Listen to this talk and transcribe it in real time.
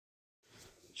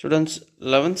Students,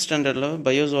 11th standard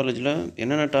Bio-zoology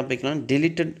என்னென்ன டாபிக்லாம்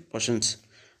deleted portions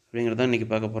அப்படிங்கிறத இன்றைக்கி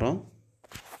பார்க்க போகிறோம்.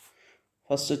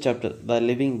 First chapter the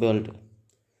living world.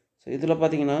 So இதில்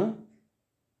பார்த்தீங்கன்னா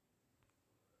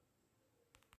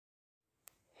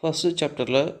ஃபஸ்ட்டு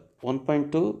சாப்டரில்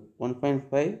 1.2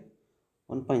 1.5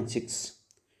 1.6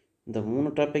 இந்த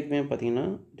மூணு டாப்பிக்குமே பார்த்தீங்கன்னா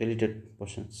deleted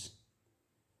portions.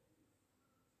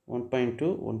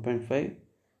 1.2 1.5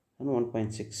 and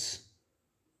 1.6.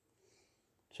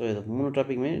 ஸோ இது மூணு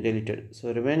டாப்பிக்குமே டெலிட்டட். ஸோ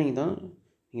ரிமைனிங் தான்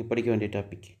நீங்கள் படிக்க வேண்டிய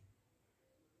topic.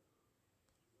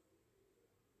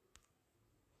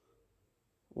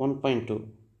 One point two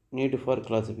need for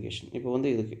classification. இப்போ வந்து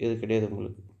இது கிடையாது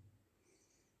உங்களுக்கு.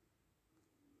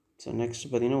 ஸோ நெக்ஸ்ட்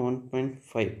பார்த்தீங்கன்னா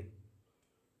 1.5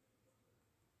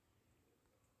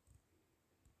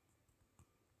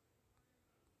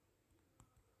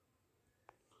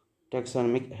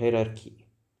 டாக்ஸானமிக் ஹைரார்கி.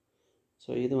 ஸோ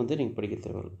இது வந்து நீங்கள் படிக்க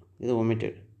தேவையில்லை, இது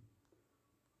omitted.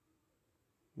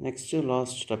 Next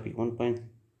last topic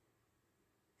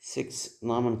 1.6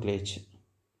 nomenclature.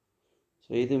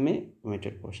 So இதுவுமே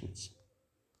omitted portions.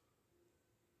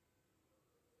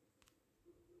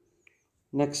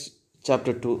 Next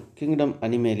chapter 2 kingdom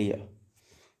Animalia.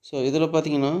 So இதில்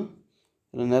பார்த்தீங்கன்னா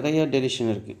இதில் நிறைய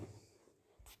டெலிஷன் இருக்குது.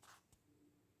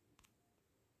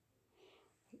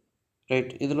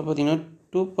 ரைட், இதில் பார்த்தீங்கன்னா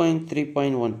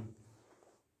 2.3.1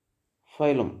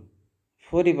 ஃபைலம்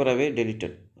ஃபோரிபராவே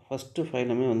டெலிட்டட். ஃபஸ்ட்டு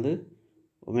ஃபைலமே வந்து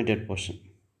omitted portion.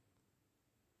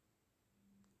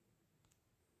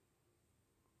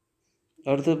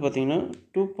 அடுத்தது பார்த்தீங்கன்னா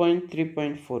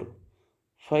 2.3.4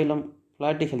 ஃபைலம்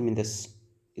பிளாட்டிஹெல்மிந்தஸ்.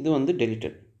 இது வந்து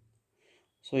டெலிட்டட்.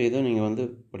 ஸோ இதை நீங்கள் வந்து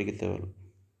படிக்க தேவையில்லை.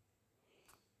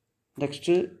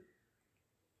 நெக்ஸ்ட்டு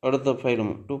அடுத்த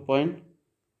ஃபைலம்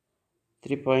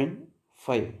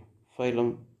 2.3.5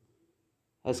 ஃபைலம்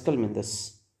அஸ்கல்மிந்தஸ்.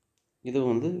 இது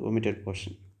வந்து omitted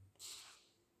portion.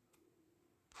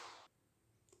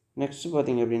 நெக்ஸ்ட்டு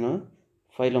பார்த்தீங்க அப்படின்னா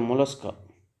ஃபைலம் மொலஸ்கா.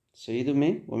 ஸோ இதுவுமே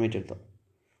omitted தான்.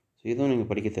 ஸோ இதுவும் நீங்கள்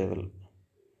படிக்க தேவையில்லை.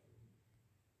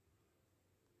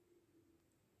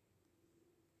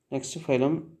 Next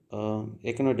phylum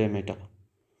எக்கனோடெர்மேட்டா.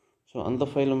 ஸோ அந்த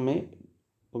ஃபைலமுமே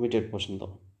omitted portion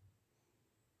தான்.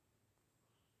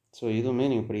 ஸோ இதுவுமே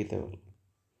நீங்கள் படிக்க தேவையில்லை.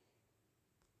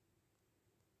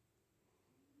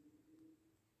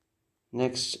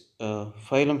 Next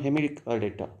phylum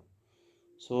ஹெமிடிகார்டேட்டா.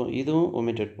 ஸோ இதுவும்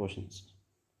omitted portions.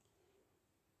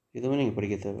 இதுவும் நீங்கள்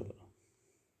படிக்க தேவையில்லை.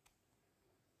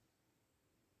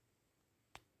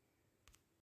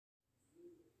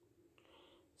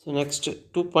 So next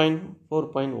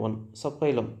 2.4.1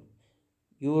 subphylum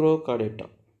Urochordata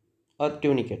R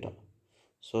tunicata.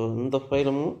 So இந்த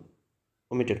ஃபைலமும்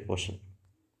omitted portion.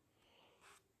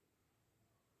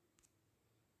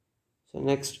 So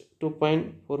next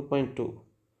 2.4.2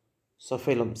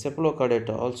 subphylum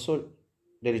cephalochordata, also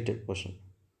deleted portion.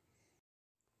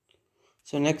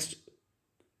 So next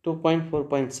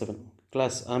 2.4.7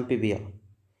 class amphibia.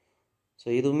 So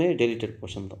இதுவுமே deleted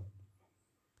portion தான்.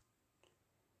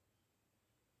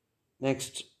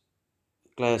 Next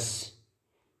class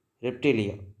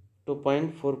reptilia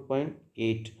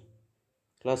 2.4.8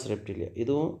 class reptilia.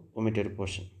 இதுவும் omitted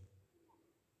portion.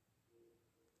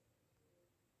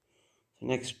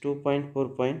 Next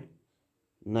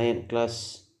 2.4.9 class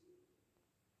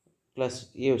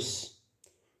Eos.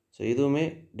 So இதுவுமே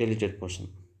deleted portion.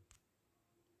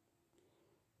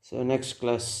 So next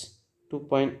class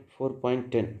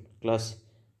 2.4.10 class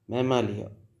Mammalia.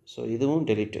 So இதுவும்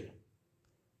deleted.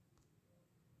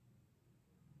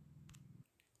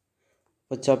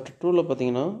 இப்போ chapter 2ல்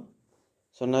பார்த்தீங்கன்னா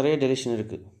so நிறைய deletion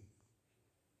இருக்குது.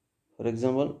 For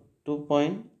example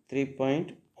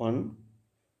 2.3.1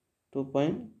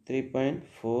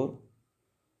 2.3.4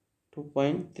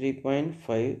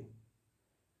 2.3.5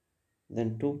 then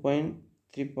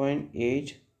 2.3.8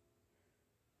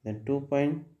 then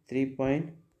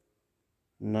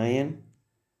 2.3.9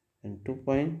 and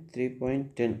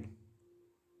 2.3.10.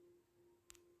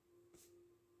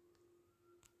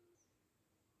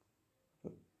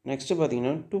 Next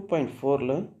பார்த்தீங்கன்னா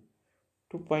 2.4ல்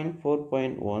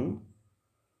 2.4.1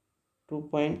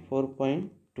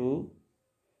 2.4.2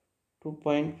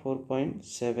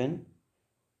 2.4.7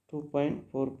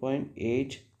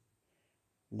 2.4.8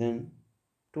 then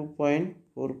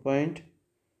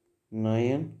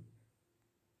 2.4.9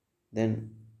 then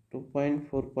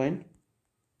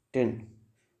 2.4.10.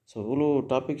 ஸோ இவ்வளோ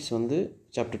டாபிக்ஸ் வந்து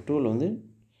சாப்டர் 2ல் வந்து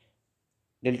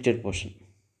deleted portion.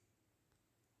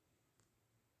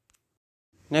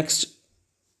 Next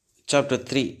chapter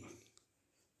 3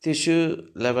 tissue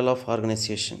level of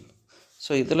organization.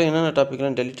 So இதில் என்னென்ன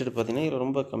டாப்பிக்லாம் டெலிட்டட் பார்த்தீங்கன்னா இதில்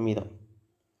ரொம்ப கம்மி தான்.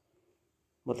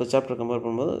 மற்ற சாப்டர் கம்பேர்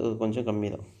பண்ணும்போது இது கொஞ்சம் கம்மி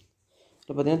தான்.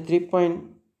 இப்போ பார்த்தீங்கன்னா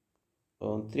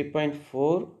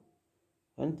 3.4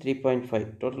 அண்ட் 3.5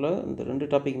 டோட்டலாக இந்த ரெண்டு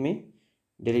டாப்பிக்குமே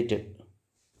டெலிட்டட்.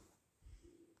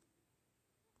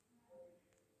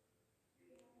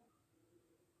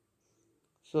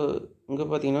 ஸோ இங்கே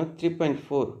பார்த்தீங்கன்னா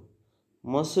 3.4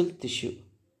 மசில் டிஷ்யூ.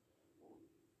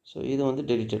 ஸோ இது வந்து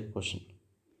டெலிட்டட் போர்ஷன்.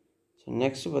 ஸோ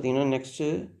நெக்ஸ்ட்டு பார்த்தீங்கன்னா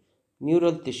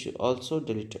neural tissue also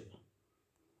deleted.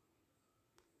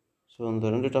 So அந்த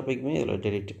ரெண்டு டாப்பிக்குமே இதில்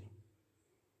deleted.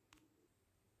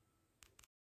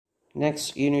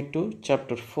 Next unit 2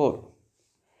 chapter 4.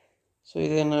 So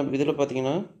இது என்ன, இதில்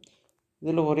பார்த்தீங்கன்னா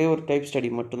இதில் ஒரே ஒரு டைப் ஸ்டடி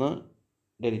மட்டும்தான்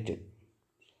டெலிட்டட்.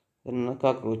 என்னென்னா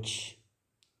காக்ரோச்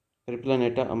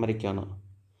ரிப்ளனேட்டா அமெரிக்கானா.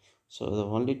 ஸோ அது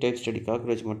ஒன்லி டைப் ஸ்டடி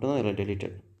காக்ரோச் மட்டும்தான் இதில்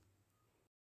டெலிட்டட்.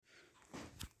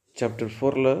 Chapter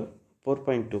 4ல்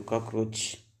 4.2 cockroach.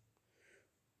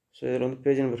 ஸோ இதில் வந்து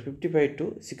பேஜ் நம்பர் 55 to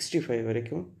 65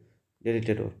 வரைக்கும்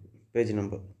டெலிட்டட் வரும் page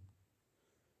number.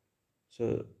 So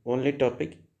only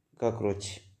topic cockroach,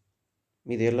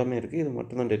 இது எல்லாமே இருக்குது, இது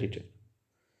மட்டும்தான் deleted.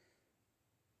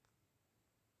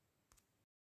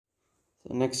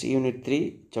 Next unit 3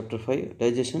 chapter 5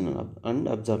 digestion and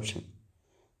absorption.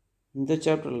 இந்த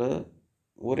சாப்டரில்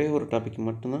ஒரே ஒரு டாபிக்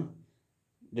மட்டும்தான்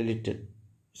டெலிட்டட்.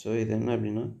 ஸோ இது என்ன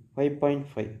அப்படின்னா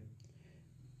 5.5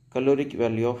 caloric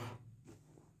value of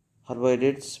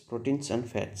carbohydrates proteins and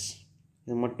fats.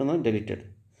 இது மட்டும்தான் டெலிட்டட்.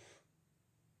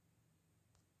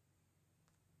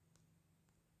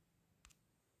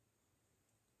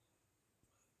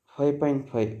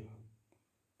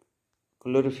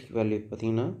 கலோரிஃபிக் வேல்யூ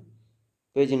பார்த்தீங்கன்னா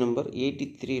பேஜ் நம்பர்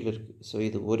 83ல் இருக்குது. ஸோ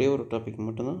இது ஒரே ஒரு டாபிக்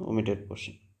மட்டும்தான் omitted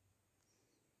portion.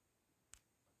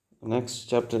 Next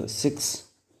chapter 6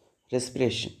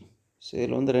 respiration. So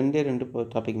இதில் வந்து ரெண்டு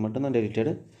டாபிக் மட்டும்தான்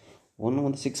டெலிட்டடு. ஒன்று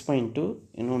வந்து 6.2,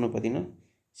 இன்னொன்று பார்த்தீங்கன்னா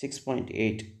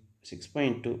 6.8.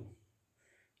 6.2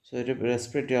 so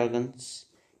respiratory organs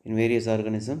in various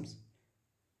organisms.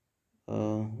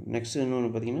 Next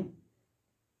இன்னொன்று பார்த்தீங்கன்னா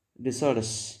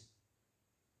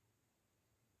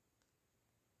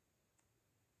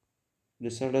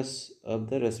disorders of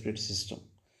the respiratory system.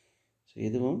 So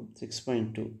இதுவும்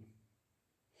 6.2.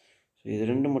 ஸோ இது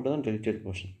ரெண்டு மட்டும் தான் deleted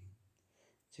portion,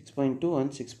 6.2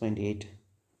 and 6.8.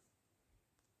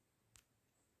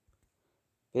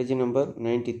 Page number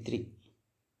 93.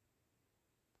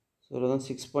 So இதில் தான்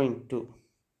 6.2.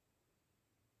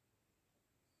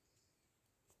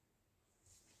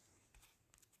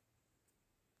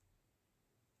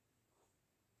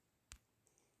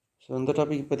 ஸோ இந்த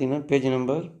டாபிக் பார்த்தீங்கன்னா பேஜ்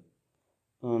நம்பர்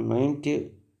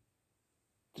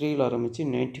 93ல் ஆரம்பித்து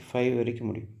 95 வரைக்கும்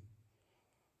முடியும்.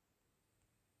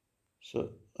 ஸோ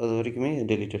அது வரைக்குமே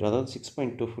டெலிட்டட், அதாவது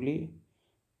 6.2 fully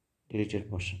deleted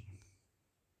portion.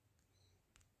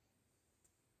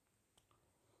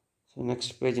 So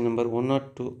next page number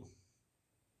 102.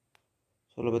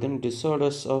 So அதில் பார்த்தீங்கன்னா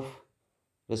disorders of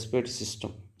respiratory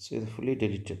system. So இது fully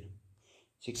deleted.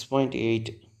 6.8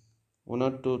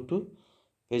 102 to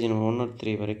page number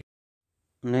 103 வரைக்கும்.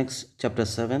 Next chapter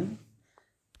 7.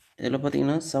 இதில்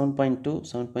பார்த்தீங்கன்னா 7.2,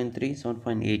 7.3,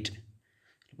 7.8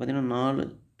 பார்த்தீங்கன்னா 4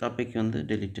 டாபிக் வந்து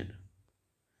deleted.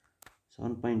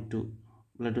 7.2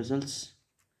 blood vessels,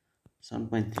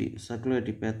 7.3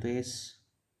 circulatory pathways,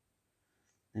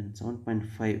 then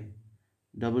 7.5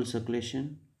 double circulation,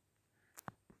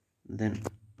 then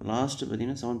last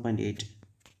பார்த்தீங்கன்னா 7.8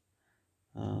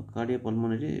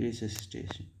 cardiopulmonary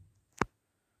resuscitation.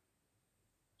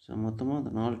 So மொத்தமாக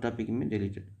அந்த 4 டாப்பிக்குமே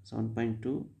டெலிட்டட்.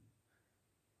 7.2,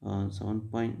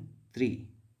 7.3,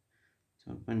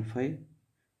 7.5,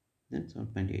 then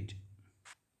 7.8.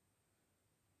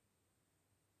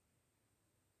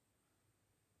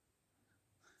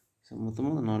 ஸோ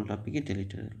மொத்தமாக அந்த 4 டாப்பிக்கே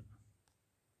டெலிட்டட்.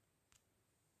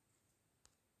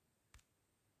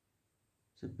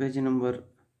 So page number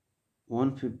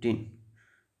 115.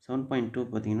 7.2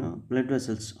 பார்த்தீங்கன்னா blood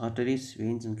vessels, arteries,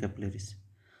 veins and capillaries.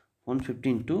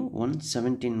 115 to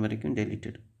 117 வரைக்கும்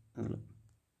டெலிட்டட் அதில்.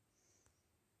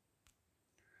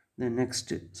 Then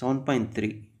next 7.3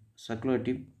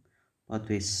 circulatory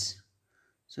pathways.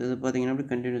 So இது பார்த்தீங்கன்னா அப்படி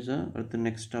கண்டினியூஸாக அடுத்த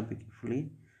நெக்ஸ்ட் டாபிக்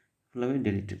ஃபுல்லாகவே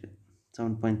deleted.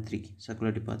 7.3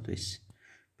 circulatory pathways.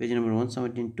 Page number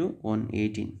 117 to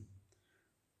 118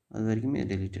 அது வரைக்குமே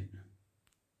டெலிட்டட்.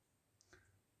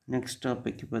 நெக்ஸ்ட்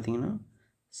டாபிக் பார்த்தீங்கன்னா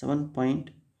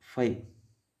 7.5.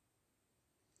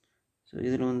 ஸோ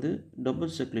இதில் வந்து double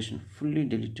circulation fully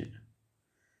deleted.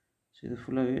 So இது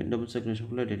ஃபுல்லாகவே டபுள் சர்க்குலேஷன்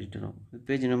ஃபுல்லாக டெலிட்டட் ஆகும்.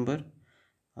 பேஜ் நம்பர்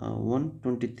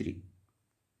 123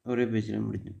 ஒரே பேஜில்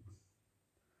முடிஞ்சு.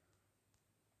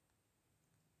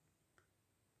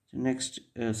 Next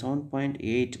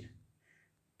 7.8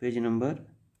 page number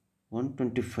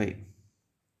 125.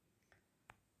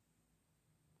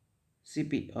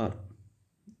 CPR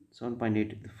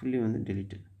 7.8 இது ஃபுல்லி வந்து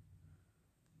deleted.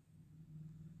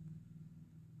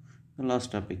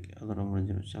 லாஸ்ட் டாபிக் அதோட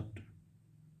முடிஞ்சிடும் சாப்டர்.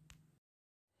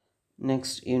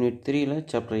 நெக்ஸ்ட் யூனிட் 3ல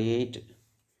சாப்டர் 8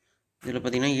 இதில்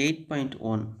பார்த்தீங்கன்னா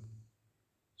 8.1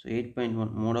 so 8.1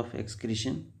 mode of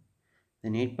excretion,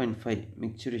 then 8.5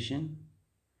 micturition,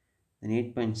 then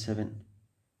 8.7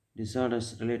 disorders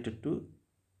related to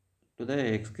the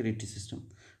excretory system.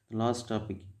 The last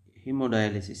topic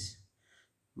hemodialysis.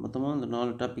 மொத்தமாக இந்த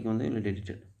 4 டாபிக் வந்து இதில்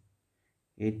டெலிட்டட்.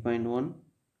 8.1,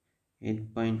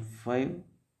 8.5,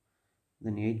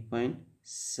 then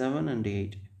 8.7 and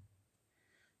 8.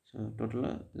 ஸோ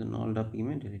டோட்டலாக இது 4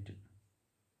 டாப்பிக்குமே deleted.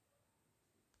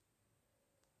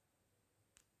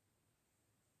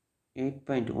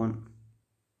 8.1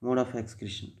 mode of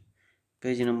excretion,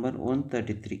 page number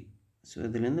 133. So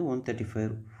இதுலேருந்து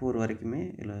 134 வரைக்குமே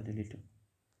இதில் deleted.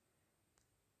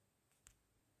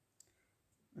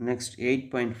 Next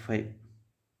 8.5.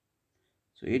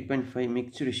 So 8.5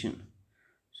 micturition.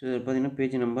 So இதில் பார்த்தீங்கன்னா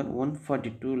பேஜ் நம்பர்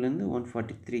 142லேருந்து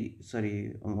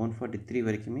 143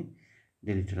 வரைக்குமே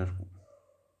டெலிட்டடாக இருக்கும்.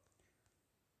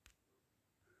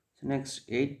 So next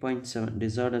 8.7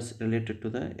 disorders related to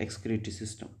the excretory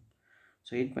system.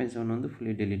 So 8.7 வந்து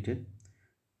ஃபுல்லி டெலிட்டட்.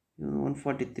 இது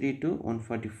 143 to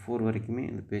 144 வரைக்குமே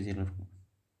இந்த பேஜில் இருக்கும்.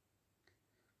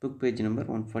 Book page number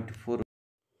 144.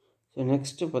 So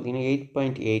next பார்த்தீங்கன்னா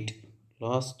 8.8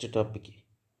 லாஸ்ட் டாபிக்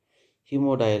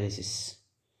ஹீமோடயாலிசிஸ்.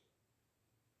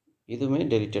 இதுவுமே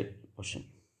deleted portion.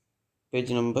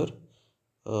 Page number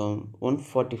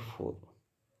 144.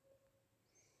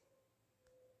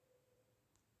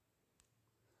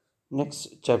 Next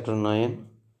chapter 9.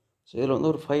 So இதில்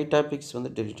வந்து ஒரு 5 டாபிக்ஸ்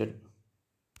வந்து டெலிட்டட்.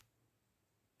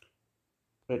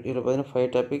 இதில் பார்த்தீங்கன்னா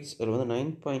 5 டாபிக்ஸ். இதில் வந்து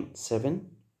 9.7,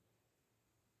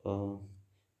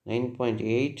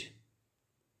 9.8,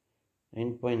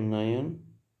 9.9,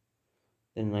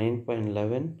 then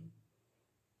 9.11,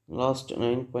 last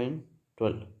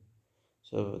 9.12.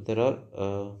 so there are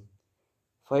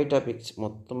 5 topics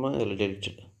மொத்தமாக இதில்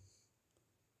டெலிட்டட்.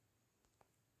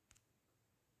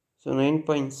 ஸோ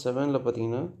 9.7ல்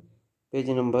பார்த்தீங்கன்னா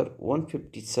பேஜ் நம்பர்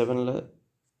 157ல்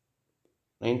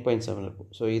 9.7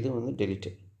 இருக்கும். ஸோ இது வந்து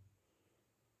டெலிட்டட்.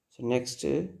 ஸோ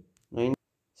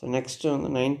நெக்ஸ்ட்டு வந்து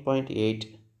 9.8.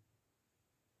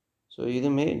 ஸோ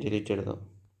இதுவுமே டெலிட்டட் தான்.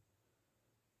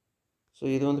 ஸோ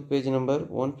இது வந்து பேஜ் நம்பர்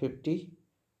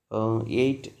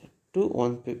 158 to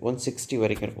 160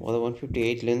 வரைக்கும் இருக்கும். அதாவது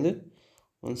 158லேருந்து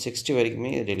 160 வரைக்குமே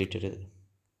இது deleted.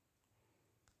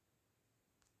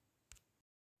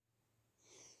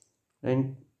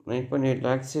 9.8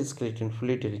 laxal skeleton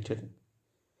fully deleted.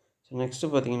 So next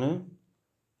பார்த்தீங்கன்னா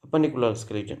appendicular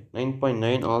skeleton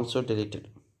 9.9 also deleted.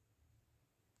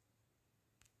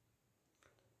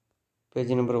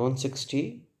 Page number 160,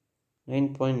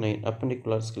 9.9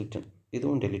 appendicular skeleton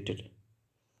இதுவும் டெலிட்டட்.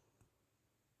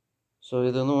 ஸோ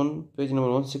இது வந்து பேஜ்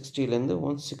நம்பர் 160லேருந்து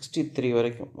 163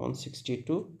 வரைக்கும், 160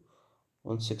 to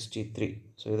 163.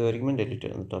 ஸோ இது வரைக்குமே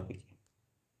டெலிட்டட் அந்த டாபிக்.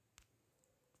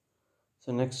 ஸோ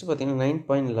நெக்ஸ்ட் பார்த்தீங்கன்னா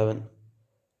 9.11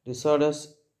 disorders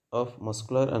of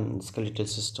muscular and skeletal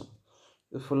system.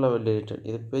 இது ஃபுல்லாக டெலிட்டட்.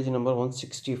 இது பேஜ் நம்பர்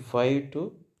 165 to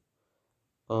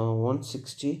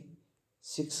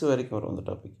 166 வரைக்கும் வரும் அந்த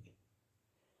டாபிக்.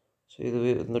 ஸோ இது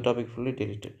இந்த topic fully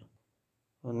deleted.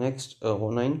 Next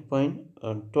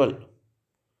 9.12.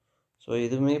 So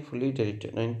இதுவுமே ஃபுல்லி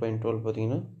டெலிட்டட். 9.12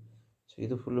 பார்த்தீங்கன்னா ஸோ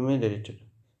இது ஃபுல்லுமே deleted.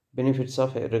 Benefits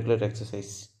of regular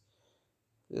exercise.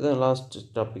 இதுதான் last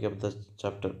topic of the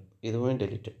chapter. இதுவுமே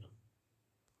deleted.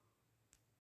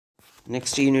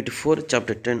 Next unit 4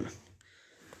 chapter 10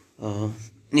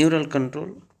 neural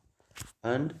control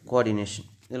and coordination.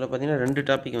 இதில் பார்த்தீங்கன்னா 2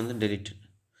 டாபிக் வந்து டெலிட்டட்.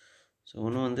 ஸோ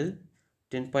ஒன்று வந்து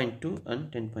 10.2 and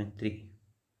 10.3.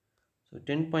 So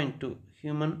 10.2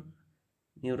 human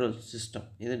neural system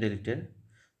இது deleted.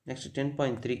 Next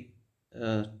 10.3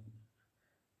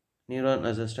 neuron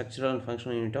as a structural and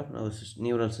functional unit of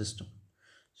neural system.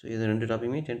 So இது 2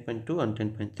 டாபிக்குமே 10.2 and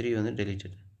 10.3 வந்து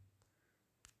deleted.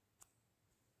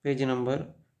 Page number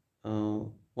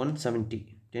 170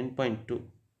 10.2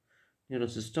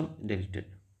 neural system deleted.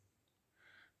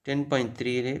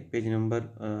 10.3லே page number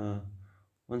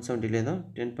 170லே தான்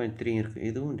 10.3 இருக்குது.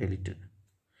 இதுவும் டெலிட்டட்.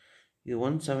 இது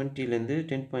 170லேருந்து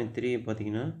 10.3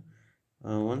 பார்த்தீங்கன்னா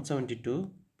 172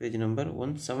 பேஜ் நம்பர்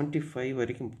 175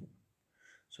 வரைக்கும் போகும்.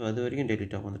 ஸோ அது வரைக்கும்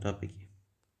டெலிட் ஆகும் அந்த topic.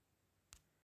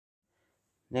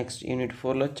 Next unit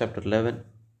 4ல் chapter 11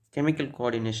 chemical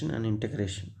coordination and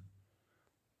integration.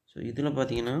 So இதில்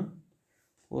பார்த்தீங்கன்னா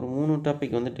ஒரு 3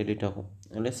 டாபிக் வந்து டெலிட் ஆகும்.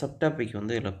 அதில் சப் டாபிக்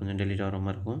வந்து இதில் கொஞ்சம் டெலிட் ஆகிற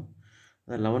மாதிரி இருக்கும்.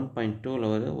 அது 11.2ல்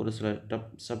வர ஒரு சில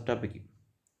சப் டாபிக்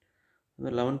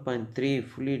 11.3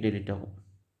 ஃபுல்லி டெலிட் ஆகும்.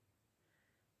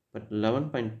 பட்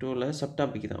 11.2ல்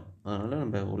சப்டாபிக் தான், அதனால்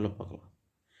நம்ம உள்ளே பார்க்கலாம்.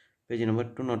 பேஜ்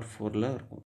நம்பர் 204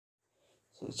 இருக்கும்.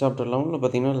 ஸோ சாப்டர் 11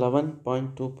 பார்த்தீங்கன்னா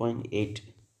 11.2.8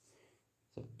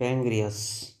 பேங்க்ரியாஸ்,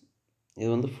 இது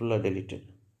வந்து ஃபுல்லாக டெலிட்டட்.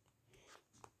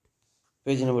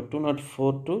 பேஜ் நம்பர்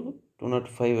 204 to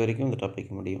 205 வரைக்கும் இந்த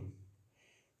டாபிக் முடியும்.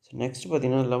 ஸோ நெக்ஸ்ட்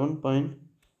பார்த்தீங்கன்னா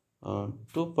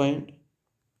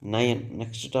 11.2.9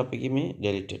 நெக்ஸ்ட் டாப்பிக்குமே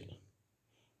டெலிட்டட்,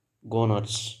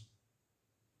 கோனாட்ஸ்.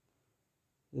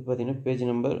 இது பார்த்தீங்கன்னா பேஜ்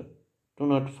நம்பர்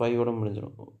 205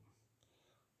 முடிஞ்சிடும்.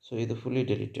 ஸோ இது fully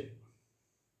deleted.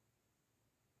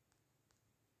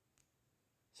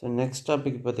 So next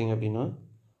topic பார்த்தீங்க அப்படின்னா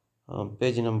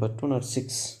page number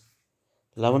 206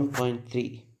 11.3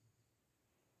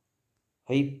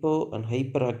 hypo and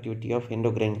hyperactivity of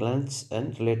endocrine glands and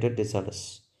related disorders.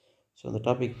 So அந்த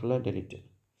டாபிக் ஃபுல்லாக deleted.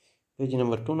 Page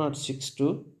number 206 to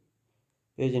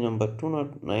page number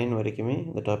 209 வரைக்குமே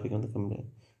இந்த டாபிக் வந்து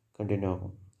கண்டினியூ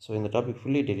ஆகும். ஸோ இந்த topic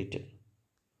fully deleted.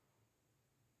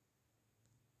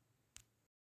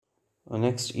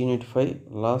 Next unit 5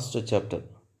 last chapter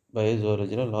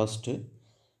பயோஜுவாலஜியில் last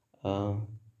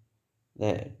த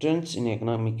trends இன்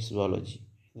economic zoology.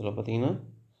 இதில் பார்த்தீங்கன்னா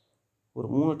ஒரு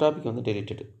 3 டாபிக் வந்து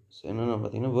டெலிட்டடு. ஸோ என்னென்ன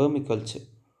பார்த்தீங்கன்னா வேர்மிகல்ச்சர்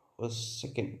ஃபர்ஸ்ட்,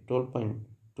 செகண்ட்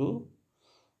 12.2,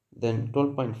 தென்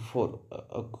 12.4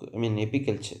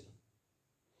 எபிகல்ச்சர்,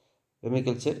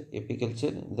 வெர்மிகல்ச்சர்,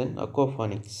 எபிகல்ச்சர், தென்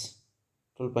அக்வாஃபானிக்ஸ்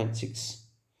 12.6.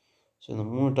 ஸோ இந்த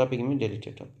 3 டாப்பிக்குமே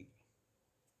டெலிட்டட் டாபிக்.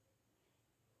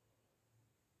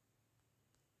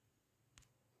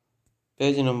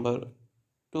 பேஜ் நம்பர்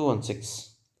 216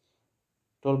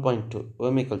 12.2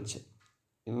 வெர்மிகல்ச்சர்,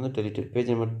 இது வந்து டெலிட்டட். பேஜ்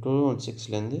நம்பர்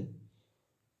 216லேருந்து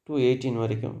 218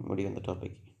 வரைக்கும் முடியும் இந்த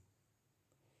டாபிக்.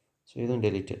 ஸோ இதுவும்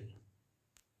டெலிட்டட்.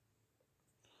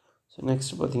 ஸோ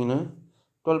நெக்ஸ்ட் பார்த்தீங்கன்னா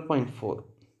 12.4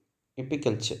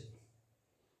 எபிகல்ச்சர்.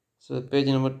 ஸோ பேஜ்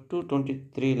நம்பர்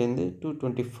 223லேருந்து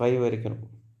 225 வரைக்கும்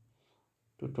இருக்கும்.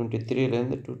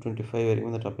 223லேருந்து 225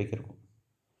 வரைக்கும் இந்த டாபிக் இருக்கும்.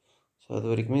 ஸோ அது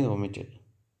வரைக்குமே இது omitted.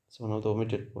 So one of the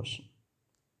omitted portion.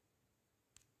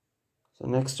 So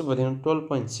next பார்த்தீங்கன்னா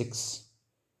 12.6.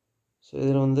 ஸோ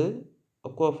இதில் வந்து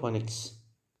அக்வாஃபானிக்ஸ்.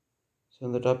 ஸோ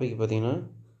இந்த டாபிக் பார்த்தீங்கன்னா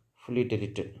ஃபுல்லி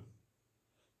டெலிட்டட்.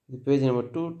 இது பேஜ் நம்பர்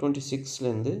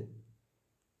 226லேருந்து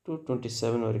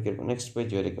 227 வரைக்கும் இருக்கும். நெக்ஸ்ட்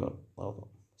பேஜ் வரைக்கும் ஆகும்.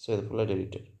 ஸோ இது ஃபுல்லாக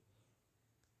டெலிட்டட்.